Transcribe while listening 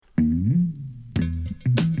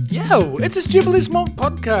Hello, it's a Stupidly Small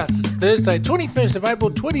podcast. It's Thursday, 21st of April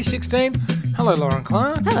 2016. Hello, Lauren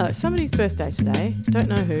Clark. Hello, somebody's birthday today. Don't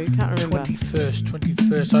know who, can't remember.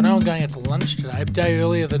 21st. I know I'm going out to lunch today, a day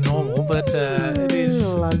earlier than normal, but it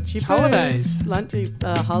is Lunchy holidays.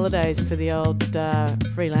 Holidays for the old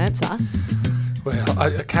freelancer. Well, I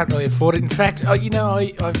can't really afford it. In fact, is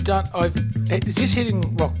this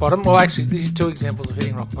hitting rock bottom? Well, actually, these are two examples of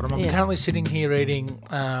hitting rock bottom. I'm currently sitting here eating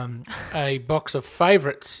a box of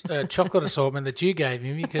favourites chocolate assortment that you gave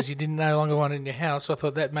me because you didn't no longer want it in your house. So I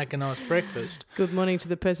thought that'd make a nice breakfast. Good morning to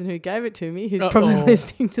the person who gave it to me, who's probably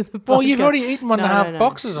listening to the podcast. Well, you've already eaten one and a half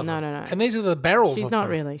boxes of them. No. And these are the barrels She's of not them.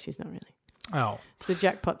 really. She's not really. Oh. It's the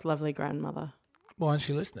jackpot's lovely grandmother. Why isn't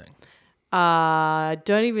she listening? I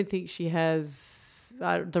don't even think she has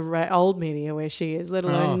the old media where she is, let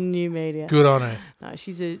alone new media. Good on her. No,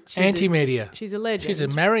 she's anti-media. She's a legend. She's a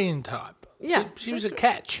Marion type. Yeah. She was a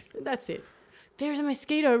catch. That's it. There's a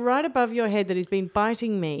mosquito right above your head that has been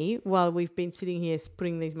biting me while we've been sitting here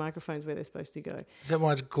putting these microphones where they're supposed to go. Is that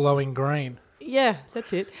why it's glowing green? Yeah,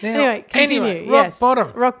 that's it. Now, anyway, continue. rock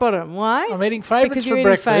bottom. Rock bottom. Why? I'm eating favourites for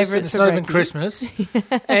breakfast, and it's not even Christmas.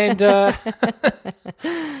 and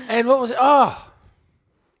what was it? Oh,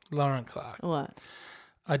 Lauren Clark. What?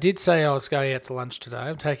 I did say I was going out to lunch today.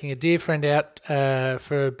 I'm taking a dear friend out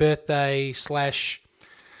for a birthday /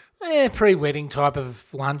 pre-wedding type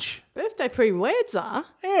of lunch. Birthday pre-weds are?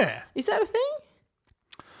 Yeah. Is that a thing?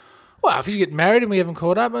 Well, if you get married and we haven't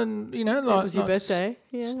caught up and, it was your birthday.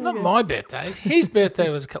 It's not my birthday. His birthday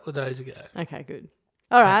was a couple of days ago. Okay, good.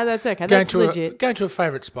 All right, that's okay. That's legit. Going to a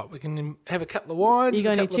favourite spot. We can have a couple of wines. You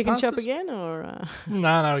going to chicken shop pastas. again? Or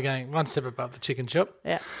No, we're going one step above the chicken shop.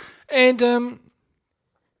 Yeah. And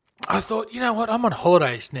I thought, you know what, I'm on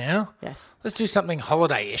holidays now. Yes. Let's do something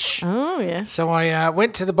holiday-ish. Oh, yeah. So I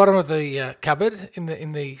went to the bottom of the cupboard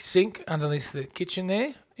in the sink underneath the kitchen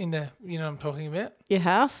there. You know what I'm talking about? Your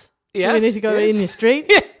house? Yes. Do we need to go in your street?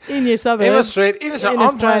 Yeah. In your suburb? In the street. In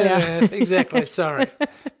Australia. Earth. Exactly, sorry.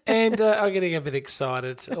 And I'm getting a bit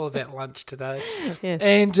excited all about lunch today. Yes.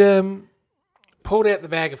 And pulled out the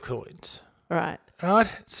bag of coins. Right.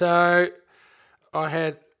 So I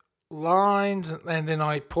had lines and then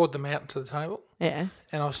I poured them out into the table. Yeah.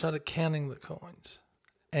 And I started counting the coins.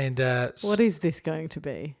 And what is this going to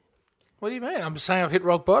be? What do you mean? I'm saying I've hit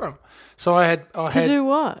rock bottom. So I had do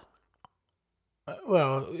what?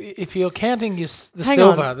 Well, if you're counting the Hang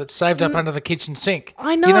silver on. that's saved up under the kitchen sink,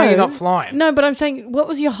 I know. You know you're not flying. No, but I'm saying, what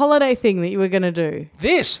was your holiday thing that you were going to do?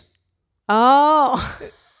 This. Oh.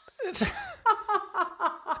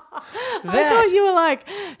 I thought you were like,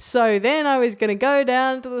 so then I was going to go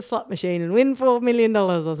down to the slot machine and win $4 million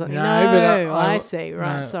or something. No, but I see.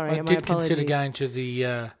 Right, sorry. I did consider going to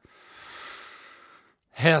the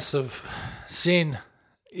House of Sin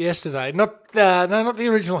yesterday. Not the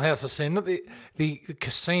original House of Sin, not the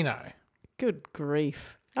casino. Good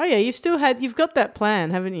grief. Oh, yeah, you've got that plan,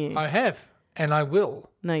 haven't you? I have, and I will.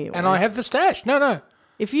 No, you won't. And I have the stash. No.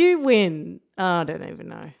 If you win, I don't even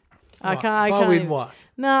know. I can't. If I win what?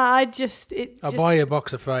 No, I'll buy you a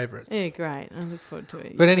box of favourites. Yeah, great. I look forward to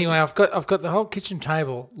it. But anyway, I've got the whole kitchen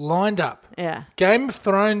table lined up. Yeah. Game of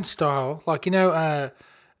Thrones style, like what's her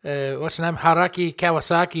name? Haraki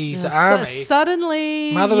Kawasaki's army.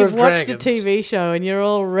 Suddenly, Mother you've of watched Dragons. a TV show and you're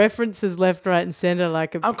all references left, right, and centre,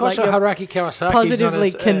 like I'm quite sure Haraki Kawasaki positively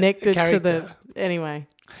is not connected a to the. Anyway.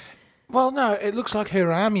 Well, no, it looks like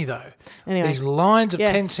her army though. Anyway. These lines of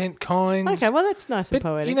 10-cent coins. Okay, well that's nice and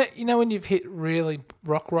poetic. You know when you've hit really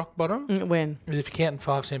rock bottom? When? Is if you're counting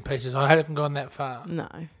 5-cent pieces. I haven't gone that far. No.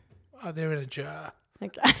 Oh, they're in a jar.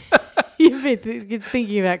 Okay. You've been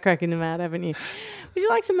thinking about cracking them out, haven't you? Would you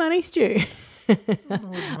like some money, Stu?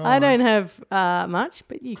 I don't have much,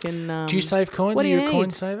 but you can. Do you save coins? What Are do you a need? coin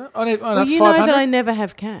saver? I need Well, you 500. know that I never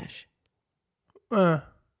have cash. Can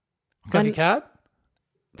I have your card?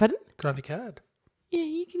 Pardon? Can I have your card? Yeah,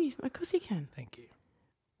 you can use. Of course, you can. Thank you.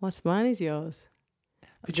 What's mine is yours.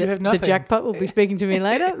 But you have nothing. The jackpot will be speaking to me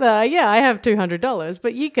later. Yeah, I have $200,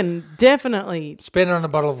 but you can definitely spend it on a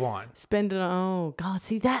bottle of wine. Spend it on. Oh God,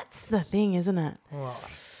 see that's the thing, isn't it? What?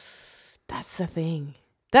 That's the thing.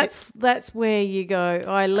 That's where you go.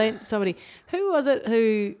 I lent somebody. Who was it?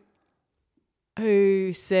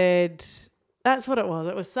 Who said? That's what it was.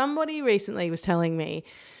 It was somebody recently was telling me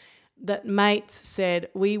that mates said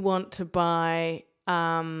we want to buy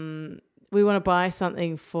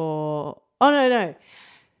something for. Oh no.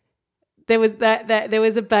 There was there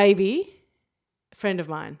was a baby friend of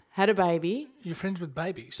mine had a baby. You're friends with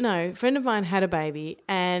babies? No, a friend of mine had a baby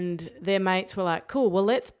and their mates were like, cool, well,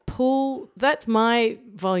 let's pull. That's my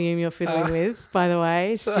volume you're fiddling with, by the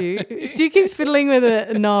way, Stu. Stu keeps fiddling with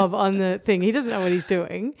a knob on the thing. He doesn't know what he's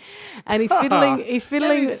doing. And he's fiddling. He's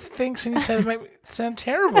fiddling. These things and you say they make it sound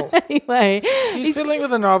terrible. Anyway. He's fiddling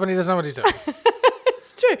with a knob and he doesn't know what he's doing.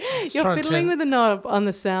 It's true. You're fiddling with a knob on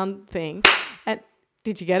the sound thing. And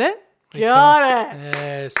did you get it? Got it.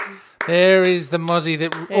 Yes. There is the mozzie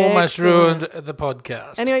that almost ruined the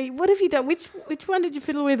podcast. Anyway, what have you done? Which one did you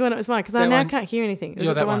fiddle with when it was mine? Because I now can't hear anything. Is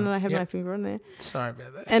it the one that I have my finger on there? Sorry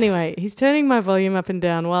about that. Anyway, he's turning my volume up and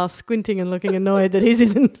down while squinting and looking annoyed that his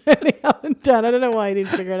isn't turning up and down. I don't know why he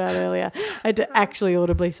didn't figure it out earlier. I had to actually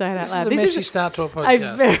audibly say it out loud. This is a messy start to a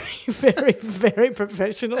podcast. A very, very, very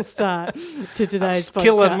professional start to today's podcast.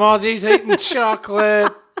 Killing mozzies, eating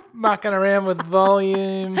chocolate, mucking around with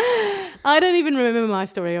volume. I don't even remember my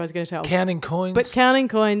story I was going to tell. Counting coins. But counting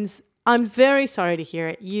coins, I'm very sorry to hear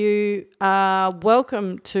it. You are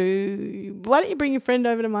welcome to... Why don't you bring your friend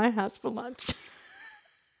over to my house for lunch?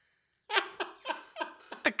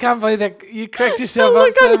 I can't believe that you cracked yourself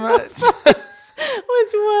up so much. It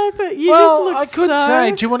was worth it. You just look I could so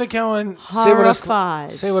say, do you want to go and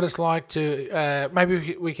horrified. see what it's like to...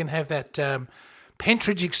 maybe we can have that...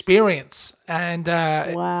 Pentridge experience. And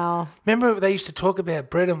wow. Remember they used to talk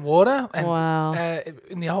about bread and water wow.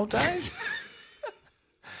 In the old days?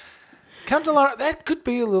 Come to Lawrence. That could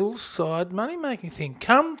be a little side money-making thing.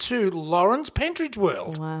 Come to Lawrence Pentridge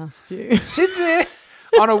World. Wow, Stu. Sit there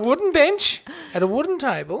on a wooden bench at a wooden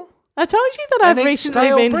table. I told you that I've recently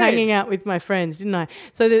been hanging out with my friends, didn't I?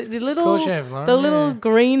 So the little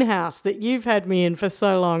greenhouse that you've had me in for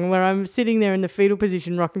so long, where I'm sitting there in the fetal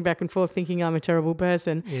position, rocking back and forth, thinking I'm a terrible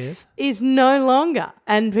person, is no longer.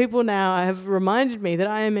 And people now have reminded me that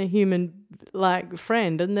I am a human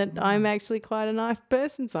friend, and that I'm actually quite a nice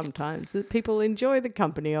person sometimes. That people enjoy the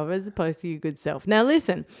company of, as opposed to your good self. Now,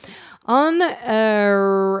 listen, on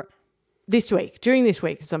during this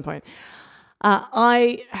week at some point.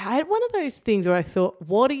 I had one of those things where I thought,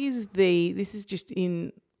 this is just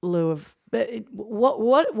in lieu of,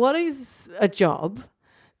 what is a job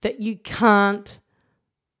that you can't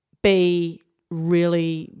be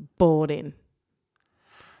really bored in?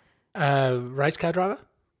 Race car driver?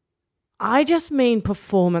 I just mean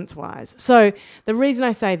performance-wise. So the reason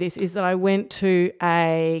I say this is that I went to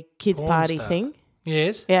a kids' party thing.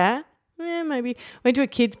 Yes. Yeah. Yeah, maybe. Went to a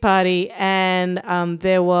kids' party and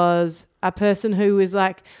there was a person who was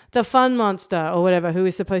like the fun monster or whatever, who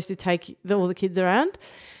was supposed to take all the kids around.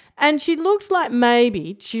 And she looked like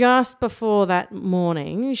maybe just before that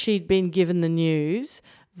morning she'd been given the news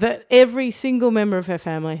that every single member of her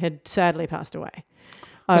family had sadly passed away.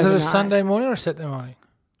 Was it a Sunday morning or a Saturday morning?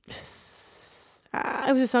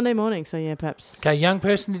 It was a Sunday morning, so yeah, perhaps. Okay, young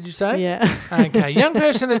person, did you say? Yeah. Okay, young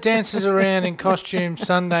person that dances around in costume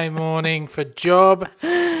Sunday morning for job.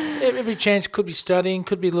 Every chance, could be studying,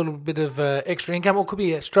 could be a little bit of extra income, or could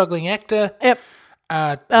be a struggling actor. Yep.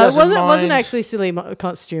 It wasn't actually silly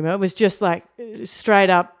costume. It was just like straight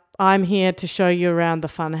up, I'm here to show you around the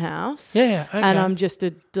fun house. Yeah, okay. And I'm just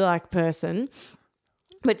a person.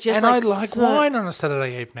 But just and I like wine on a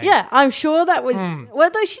Saturday evening. Yeah, I'm sure that was...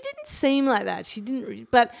 Well, though she didn't seem like that. She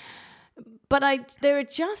didn't... But there are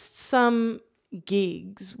just some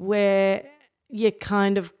gigs where you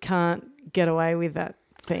kind of can't get away with that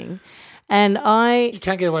thing. And You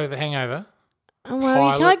can't get away with the hangover.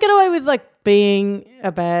 Well, you can't get away with being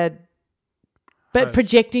a bad... But host.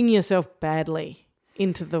 Projecting yourself badly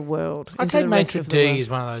into the world. I'd say maitre d'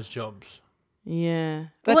 is one of those jobs. Yeah.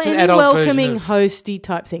 That's an any adult welcoming version of... hosty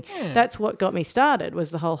type thing. Yeah. That's what got me started,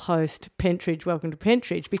 was the whole host Pentridge, welcome to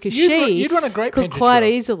Pentridge, because you'd run a great could quite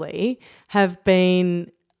easily have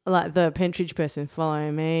been like the Pentridge person.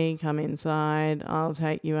 Follow me, come inside, I'll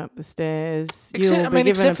take you up the stairs.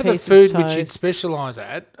 Except for the food which you'd specialise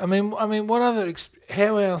at. I mean, what other?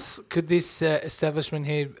 How else could this establishment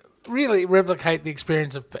here really replicate the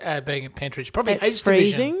experience of being at Pentridge? Probably it's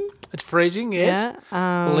freezing. Division. It's freezing, yes.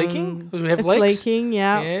 Yeah. Leaking? Do we have it's leaks? Leaking,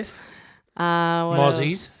 yeah. Yes.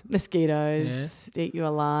 Mozzies. Mosquitoes. Yes. Eat you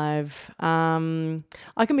alive.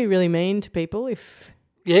 I can be really mean to people if...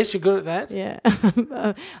 Yes, you're good at that.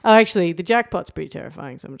 Yeah. Actually, the jackpot's pretty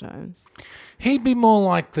terrifying sometimes. He'd be more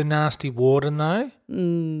like the nasty warden, though.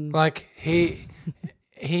 Like, he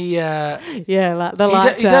yeah, like the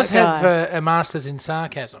lights he does out have a master's in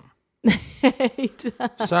sarcasm. He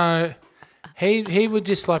does. So... He would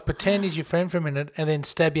just pretend he's your friend for a minute and then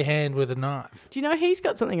stab your hand with a knife. Do you know he's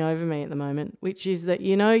got something over me at the moment, which is that,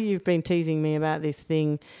 you've been teasing me about this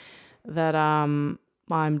thing that I'm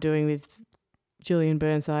doing with Julian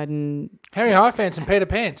Burnside and Harry Highpants and Peter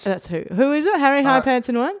Pants. That's who. Who is it? Harry Highpants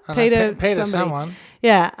and what? Peter someone.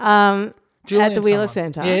 Yeah. Julian at the Wheeler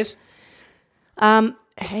someone. Centre. Yes.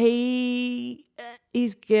 He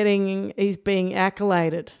is he's being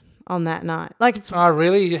accoladed on that night. Like it's. Oh,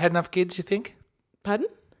 really? You had enough kids, you think? Pardon?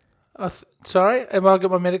 Sorry, have I got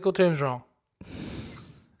my medical terms wrong?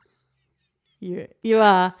 You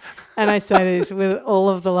are, and I say this with all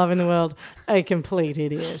of the love in the world, a complete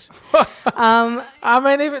idiot. I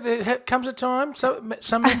mean, if it comes a time,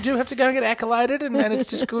 some men do have to go and get accoladed, and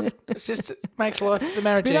it's just good. It makes life, the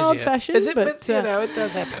marriage easier. It's a bit old-fashioned, is it? But it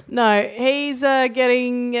does happen. No, he's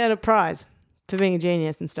getting a prize for being a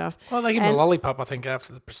genius and stuff. Well, they give him a lollipop, I think,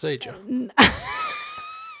 after the procedure.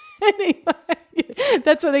 Anyway,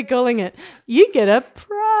 that's what they're calling it. You get a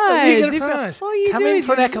prize. You get a prize. Come in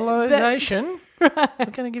for an accolation. Right. We're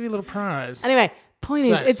going to give you a little prize. Anyway, point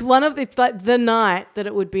is, it's like the night that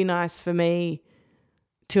it would be nice for me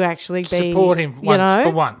to actually support him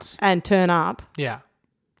for once and turn up. Yeah.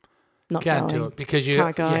 Not Can't do it because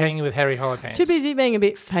you're hanging with Harry Highpants. Too busy being a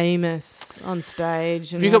bit famous on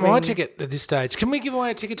stage. Have you got my ticket at this stage? Can we give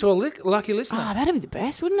away a ticket to a lucky listener? Oh, that'd be the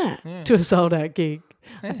best, wouldn't it? Yeah. To a sold-out gig.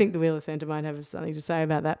 Yeah. I think the Wheeler Centre might have something to say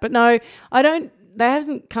about that. But no, I don't. They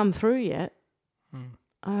haven't come through yet.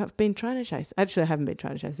 I've been trying to chase. Actually, I haven't been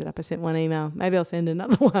trying to chase it up. I sent one email. Maybe I'll send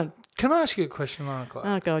another one. Can I ask you a question, Lauren Clark?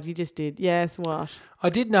 Oh, God, you just did. Yes, what? I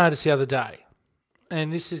did notice the other day,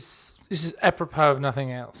 and this is apropos of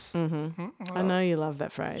nothing else. Mm-hmm. Well, I know you love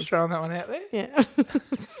that phrase. Just throwing that one out there. Yeah.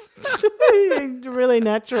 Really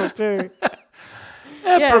natural too.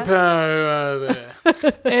 Apropos there.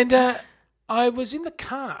 And I was in the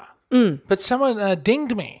car, but someone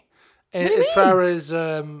dinged me. As far as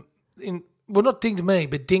well, not dinged me,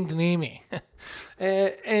 but dinged near me.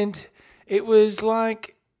 And it was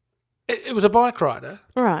like, it was a bike rider.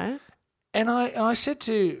 Right. And I said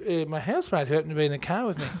to my housemate who happened to be in the car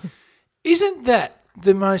with me, isn't that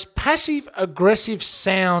the most passive-aggressive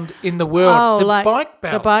sound in the world? Oh, the like bike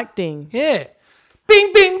bell. The bike ding. Yeah.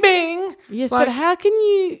 Bing, bing, bing. Yes, but how can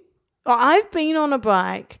you... I've been on a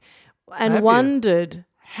bike and wondered,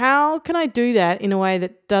 how can I do that in a way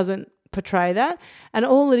that doesn't portray that? And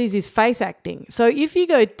all it is face acting. So if you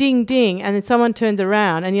go ding ding and then someone turns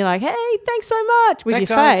around and you're like, hey, thanks so much with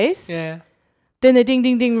your face, then the ding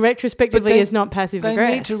ding ding retrospectively is not passive aggressive.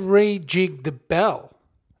 They need to rejig the bell.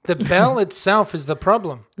 The bell itself is the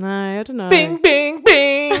problem. No, I don't know. Bing bing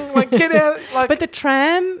bing. Like get out. Like, but the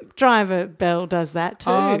tram driver bell does that too.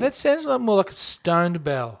 Oh, that sounds more like a stoned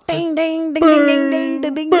bell. Ding ding ding ding ding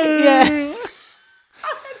ding ding ding. Yeah.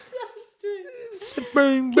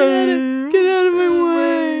 Bang, bang. Get out of my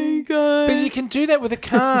way, guys. But you can do that with a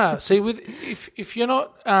car. See, if you're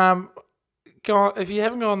not if you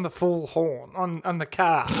haven't gone the full horn on the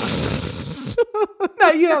car. No,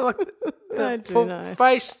 you know, like the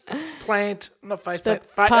face plant, not face plant,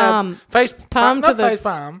 palm, face palm not face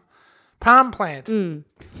palm, palm plant to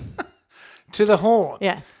the horn.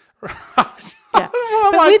 Yes. Right. Yeah.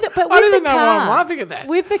 I don't even know why I'm laughing at that.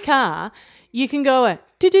 With the car, you can go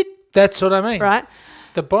did. That's what I mean. Right.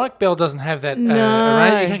 The bike bell doesn't have that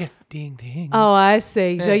arrangement. You can't go ding ding. Oh, I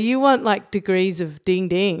see. Yeah. So you want like degrees of ding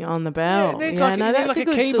ding on the bell. Yeah, that's like a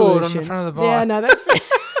good keyboard solution. on the front of the bike. Yeah, no, that's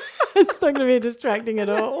it's not going to be distracting at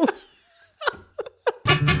all.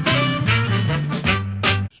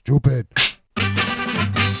 Stupid.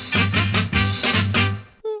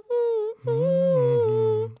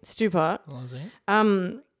 Stupid.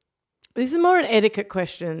 This is more an etiquette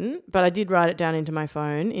question, but I did write it down into my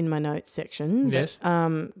phone in my notes section. Yes.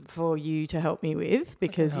 For you to help me with,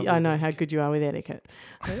 because I know how good you are with etiquette.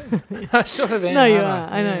 Yeah. I sort of am. No, you are.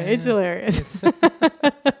 I know. It's hilarious.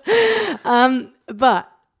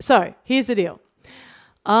 So here's the deal.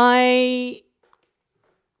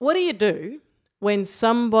 What do you do when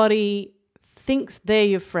somebody thinks they're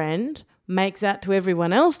your friend, makes out to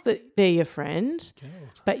everyone else that they're your friend,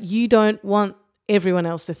 but you don't want everyone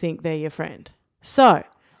else to think they're your friend? So,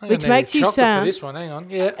 which makes you sound... for this one, hang on.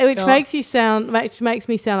 Yeah, which makes me sound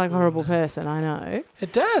like a horrible person, I know.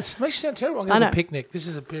 It does. It makes you sound terrible. I'm going to a picnic. This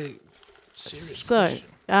is a pretty serious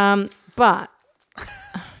question. But...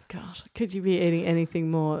 God, could you be eating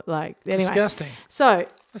anything more like... Anyway. Disgusting. So...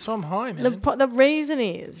 That's why I'm high, man. The reason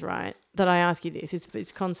is, right, that I ask you this, it's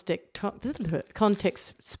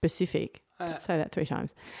context specific. Say that 3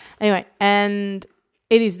 times. Anyway, and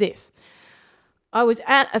it is this. I was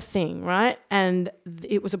at a thing, right, and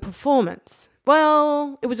it was a performance.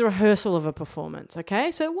 Well, it was a rehearsal of a performance,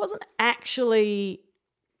 okay? So it wasn't actually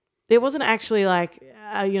like,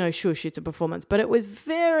 shush, it's a performance. But it was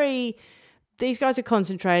very... these guys are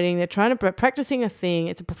concentrating. They're trying to practicing a thing.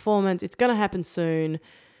 It's a performance. It's going to happen soon.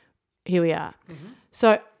 Here we are. Mm-hmm.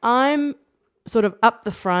 So I'm sort of up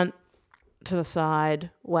the front to the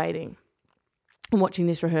side waiting and watching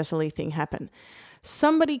this rehearsal-y thing happen.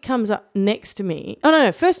 Somebody comes up next to me. Oh,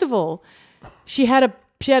 no. First of all, she had a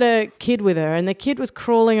kid with her, and the kid was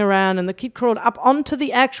crawling around, and the kid crawled up onto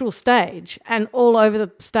the actual stage and all over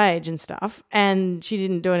the stage and stuff, and she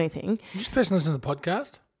didn't do anything. Did this person listen to the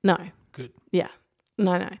podcast? No. Good. Yeah.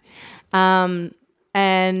 No.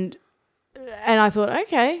 And I thought,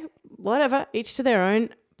 okay, whatever, each to their own.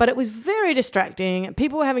 But it was very distracting.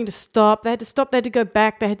 People were having to stop. They had to stop. They had to go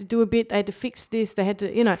back. They had to do a bit. They had to fix this. They had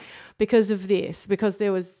to, because of this, because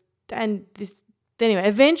there was, and this. Anyway,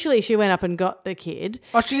 eventually she went up and got the kid.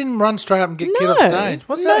 Oh, she didn't run straight up and get kid off stage.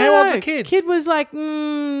 What's that? How old's the kid? Kid was like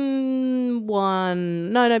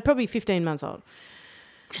probably 15 months old.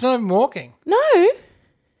 She's not even walking. No.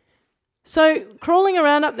 So crawling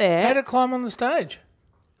around up there. How to climb on the stage?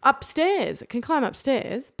 Upstairs. It can climb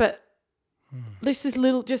upstairs, but this is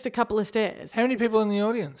just a couple of stairs. How many people in the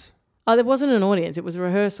audience? Oh, there wasn't an audience. It was a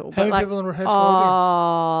rehearsal. How many people in the rehearsal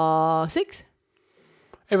audience? 6.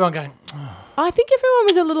 Everyone going, oh. I think everyone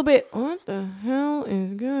was a little bit, what the hell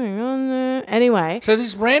is going on there? Anyway. So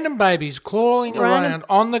this random baby's clawing around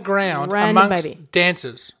on the ground amongst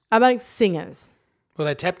dancers. Amongst singers. Were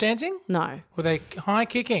they tap dancing? No. Were they high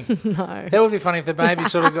kicking? No. That would be funny if the baby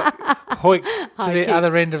sort of got hoiked to the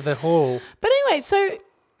other end of the hall. But anyway, so,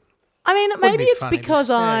 I mean, maybe it's because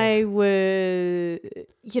I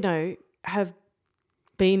have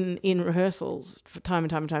been in rehearsals for time and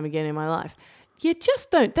time and time again in my life. You just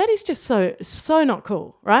don't. That is just so not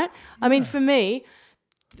cool, right? I mean, for me,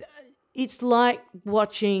 it's like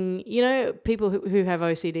watching, people who have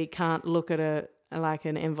OCD can't look at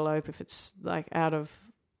an envelope if it's like out of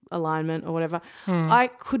alignment or whatever. I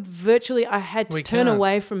had to turn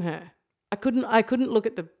away from her. I couldn't look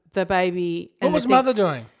at the baby. What was mother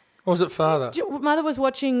doing? Or was it father? Mother was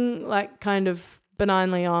watching like kind of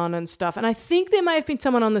benignly on and stuff. And I think there may have been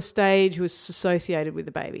someone on the stage who was associated with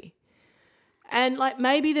the baby. And like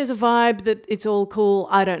maybe there's a vibe that it's all cool.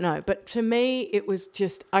 I don't know. But to me, it was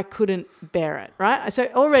just I couldn't bear it, right? So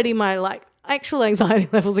already my like actual anxiety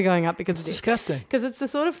levels are going up because it's disgusting. Because it's the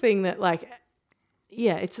sort of thing that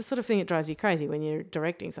it's the sort of thing that drives you crazy when you're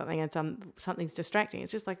directing something and something's distracting.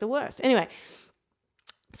 It's just like the worst. Anyway,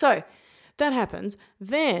 so that happens.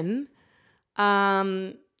 Then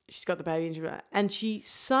she's got the baby and she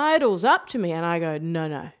sidles up to me and I go,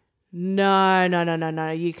 no,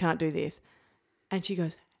 you can't do this. And she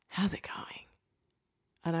goes, how's it going?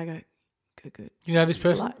 And I go, good. You know this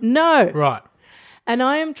person? Like, no. Right. And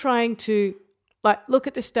I am trying to look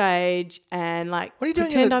at the stage and what are you doing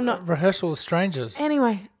pretend in I'm not rehearsal with strangers?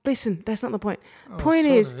 Anyway, listen, that's not the point. Point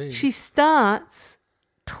is she starts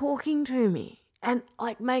talking to me and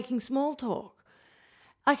making small talk.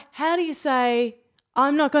 Like, how do you say,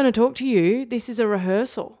 I'm not going to talk to you, this is a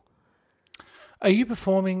rehearsal? Are you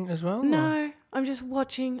performing as well? No, I'm just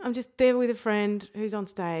watching. I'm just there with a friend who's on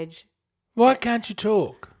stage. Why can't you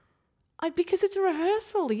talk? Because it's a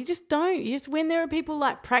rehearsal. You just don't. When there are people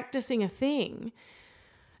practicing a thing.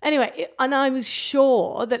 Anyway, and I was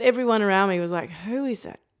sure that everyone around me was like, who is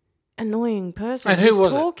that annoying person and who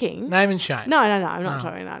was talking? Name and shame. No, I'm not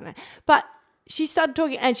talking. No. But she started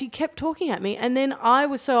talking and she kept talking at me and then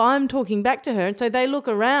I'm talking back to her and so they look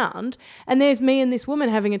around and there's me and this woman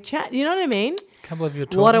having a chat. You know what I mean? Can't believe you're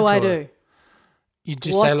talking What do to I her. do? You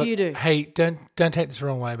just what say, do you do? Hey, don't take this the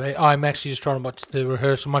wrong way, but I'm actually just trying to watch the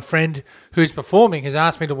rehearsal. My friend who's performing has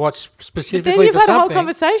asked me to watch specifically for something. But then you've had a whole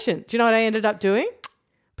conversation. Do you know what I ended up doing?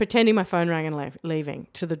 Pretending my phone rang and leaving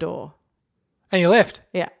to the door. And you left?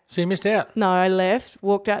 Yeah. So you missed out? No, I left,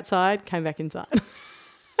 walked outside, came back inside.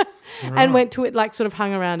 Right. And went to it, sort of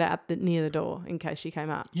hung around near the door in case she came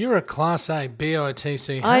up. You're a Class A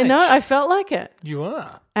BITCH. I know. I felt like it. You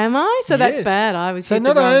are. Am I? So yes. That's bad. I was. So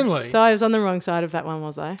not only. So I was on the wrong side of that one,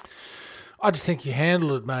 was I? I just think you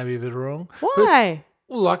handled it maybe a bit wrong. Why?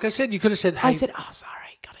 But, well, like I said, you could have said, hey. I said, oh,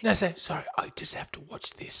 sorry. Got it. No, say, sorry, I just have to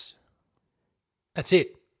watch this. That's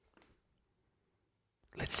it.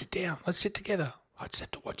 Let's sit down. Let's sit together. I just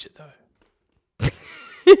have to watch it, though.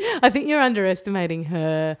 I think you're underestimating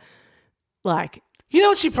her, you know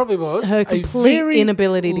what she probably was? Her complete a very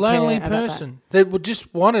inability to lonely care person that would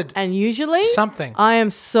just wanted and usually something. I am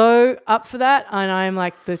so up for that, and I am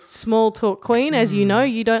like the small talk queen. As you know,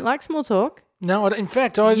 you don't like small talk. No, in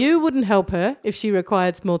fact, you wouldn't help her if she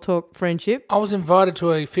required small talk friendship. I was invited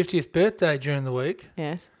to a 50th birthday during the week.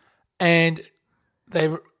 Yes, and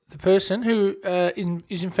the person who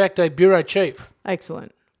is in fact a bureau chief.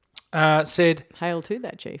 Excellent. Said, hail to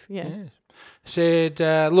that chief. Yes. said,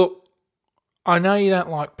 look, I know you don't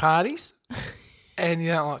like parties and you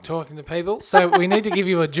don't like talking to people, so we need to give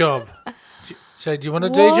you a job. So do you want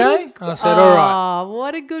to DJ? I said, all right. Oh,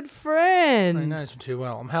 what a good friend. He knows me too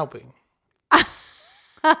well. I'm helping.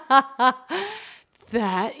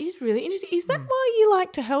 That is really interesting. Is that why you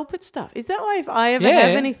like to help at stuff? Is that why if I ever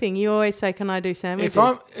have anything, you always say, "Can I do sandwiches?"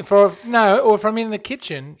 If I'm in the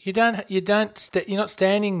kitchen, you're not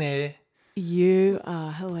standing there. You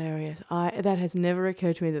are hilarious. That has never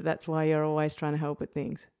occurred to me that's why you're always trying to help at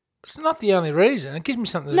things. It's not the only reason. It gives me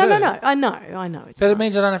something to do. No. I know. But it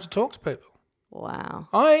means I don't have to talk to people. Wow.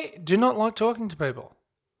 I do not like talking to people.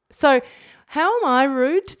 So, how am I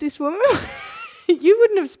rude to this woman? You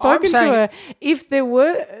wouldn't have spoken to her if there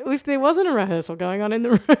wasn't a rehearsal going on in the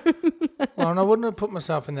room. Well, and I wouldn't have put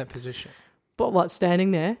myself in that position. But what,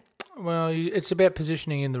 standing there? Well, it's about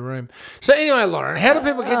positioning in the room. So anyway, Lauren, how do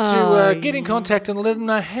people get in contact and let them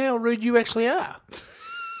know how rude you actually are?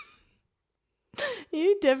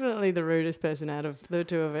 You're definitely the rudest person out of the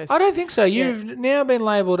two of us. I don't think so. You've now been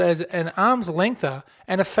labelled as an arm's lengther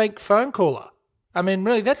and a fake phone caller. I mean,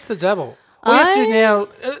 really, that's the double. We have to now.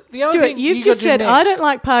 The only thing you've just said I don't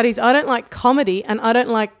like parties, I don't like comedy, and I don't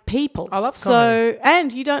like people. I love comedy.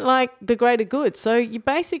 And you don't like the greater good. So you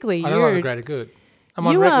basically I don't like the greater good. I'm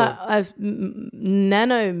on record. You are a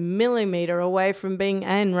nanomillimetre away from being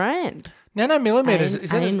Ayn Rand. Nanomillimetres? Is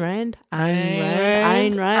that Ayn Rand?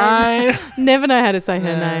 Ayn Rand. Never know how to say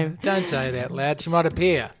her name. Don't say it out loud. She might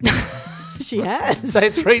appear. She has. Say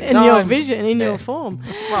it 3 times. In your vision, in your form.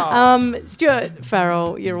 Wow. Stuart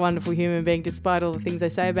Farrell, you're a wonderful human being despite all the things they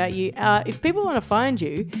say about you. If people want to find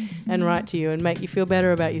you and write to you and make you feel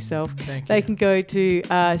better about yourself, they can go to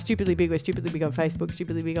Stupidly Big. We're Stupidly Big on Facebook,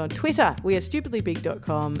 Stupidly Big on Twitter. We are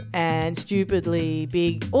stupidlybig.com and Stupidly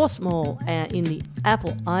Big or Small in the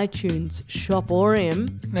Apple iTunes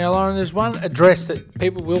Shoporium. Now, Lauren, there's one address that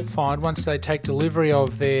people will find once they take delivery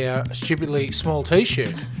of their Stupidly Small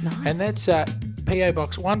T-shirt. Nice. And that's PO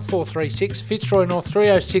Box 1436, Fitzroy North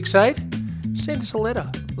 3068. Send us a letter.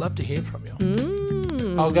 Love to hear from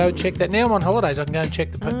you. I'll go check that. Now I'm on holidays, I can go and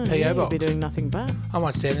check the PO Box. You'll be doing nothing but. I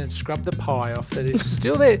might stand and scrub the pie off that is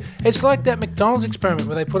still there. It's like that McDonald's experiment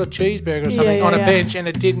where they put a cheeseburger or something on a bench and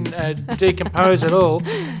it didn't decompose at all.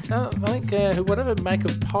 So I think whatever make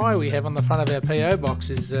of pie we have on the front of our PO Box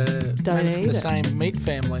is from the same meat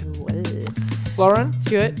family. Lauren?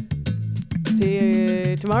 Stuart? See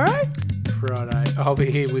you tomorrow? Friday. I'll be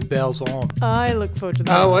here with bells on. I look forward to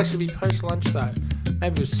that. Oh, actually be post-lunch though.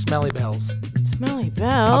 Maybe with smelly bells. Smelly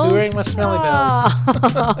bells? I'll be wearing my smelly bells.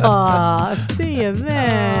 See you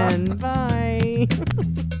then. Bye.